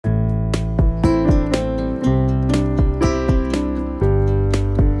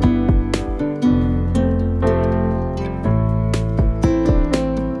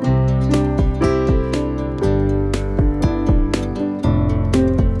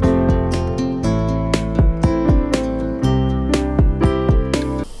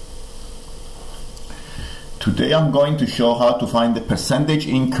Today I'm going to show how to find the percentage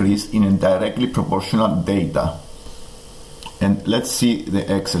increase in directly proportional data. And let's see the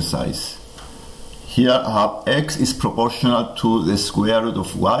exercise. Here I have x is proportional to the square root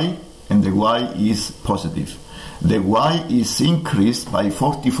of y, and the y is positive. The y is increased by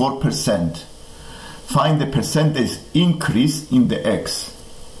 44%. Find the percentage increase in the x.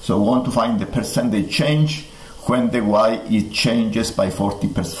 So we want to find the percentage change when the y it changes by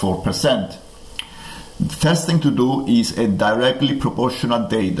 44%. The first thing to do is a directly proportional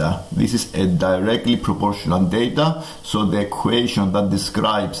data. This is a directly proportional data, so the equation that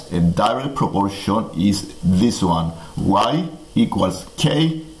describes a direct proportion is this one: y equals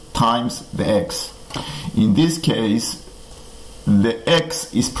k times the x. In this case, the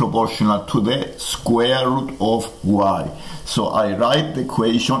x is proportional to the square root of y. So I write the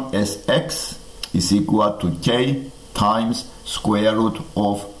equation as x is equal to k times square root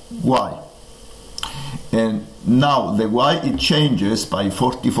of y. And now the y it changes by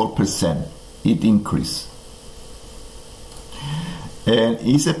 44%. It increases. And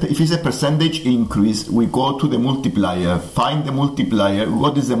if it's a percentage increase, we go to the multiplier. Find the multiplier.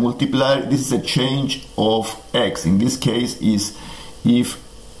 What is the multiplier? This is a change of x. In this case, is if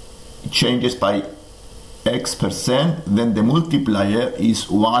it changes by x%, then the multiplier is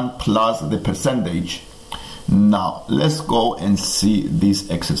 1 plus the percentage. Now let's go and see this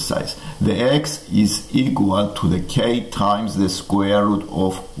exercise. The x is equal to the k times the square root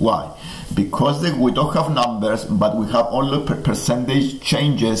of y. Because we don't have numbers, but we have only percentage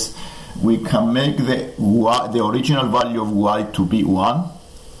changes, we can make the original value of y to be 1.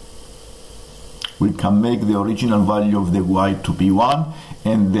 We can make the original value of the y to be 1,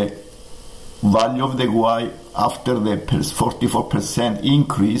 and the value of the y after the 44%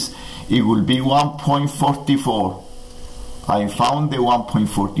 increase, it will be 1.44. I found the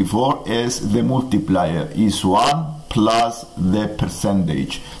 1.44 as the multiplier is 1 plus the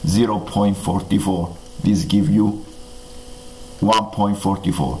percentage, 0.44. This gives you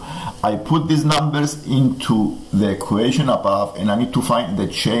 1.44. I put these numbers into the equation above, and I need to find the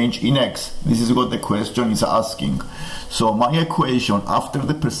change in x. This is what the question is asking. So my equation after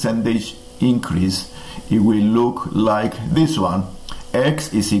the percentage increase, it will look like this one: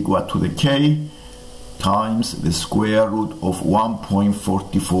 x is equal to the k times the square root of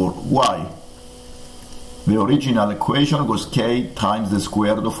 1.44y. The original equation was k times the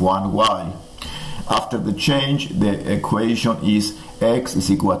square root of 1y. After the change, the equation is x is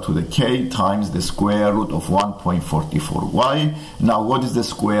equal to the k times the square root of 1.44y. Now what is the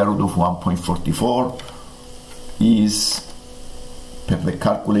square root of 1.44? Is, per the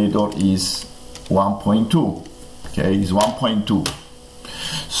calculator, is 1.2. Okay, is 1.2.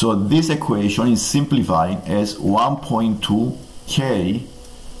 So this equation is simplifying as 1.2 k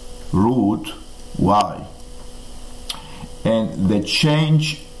root y. And the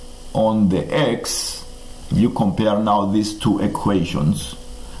change on the x, if you compare now these two equations,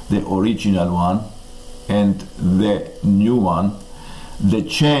 the original one and the new one, the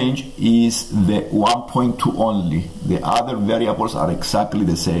change is the 1.2 only. The other variables are exactly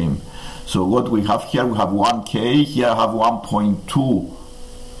the same. So what we have here, we have 1k, here I have 1.2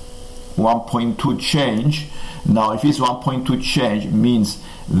 change. Now if it's 1.2 change, means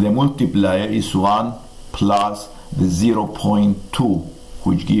the multiplier is 1 plus the 0.2,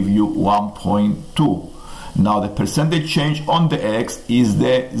 which give you 1.2. Now the percentage change on the x is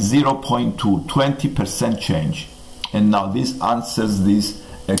the 0.2, 20% change. And now this answers this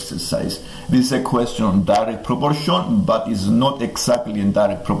exercise. This is a question on direct proportion, but is not exactly in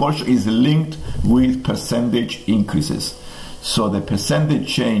direct proportion, is linked with percentage increases. So the percentage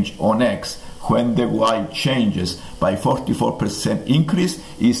change on x when the y changes by 44% increase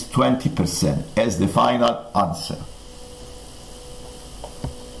is 20% as the final answer.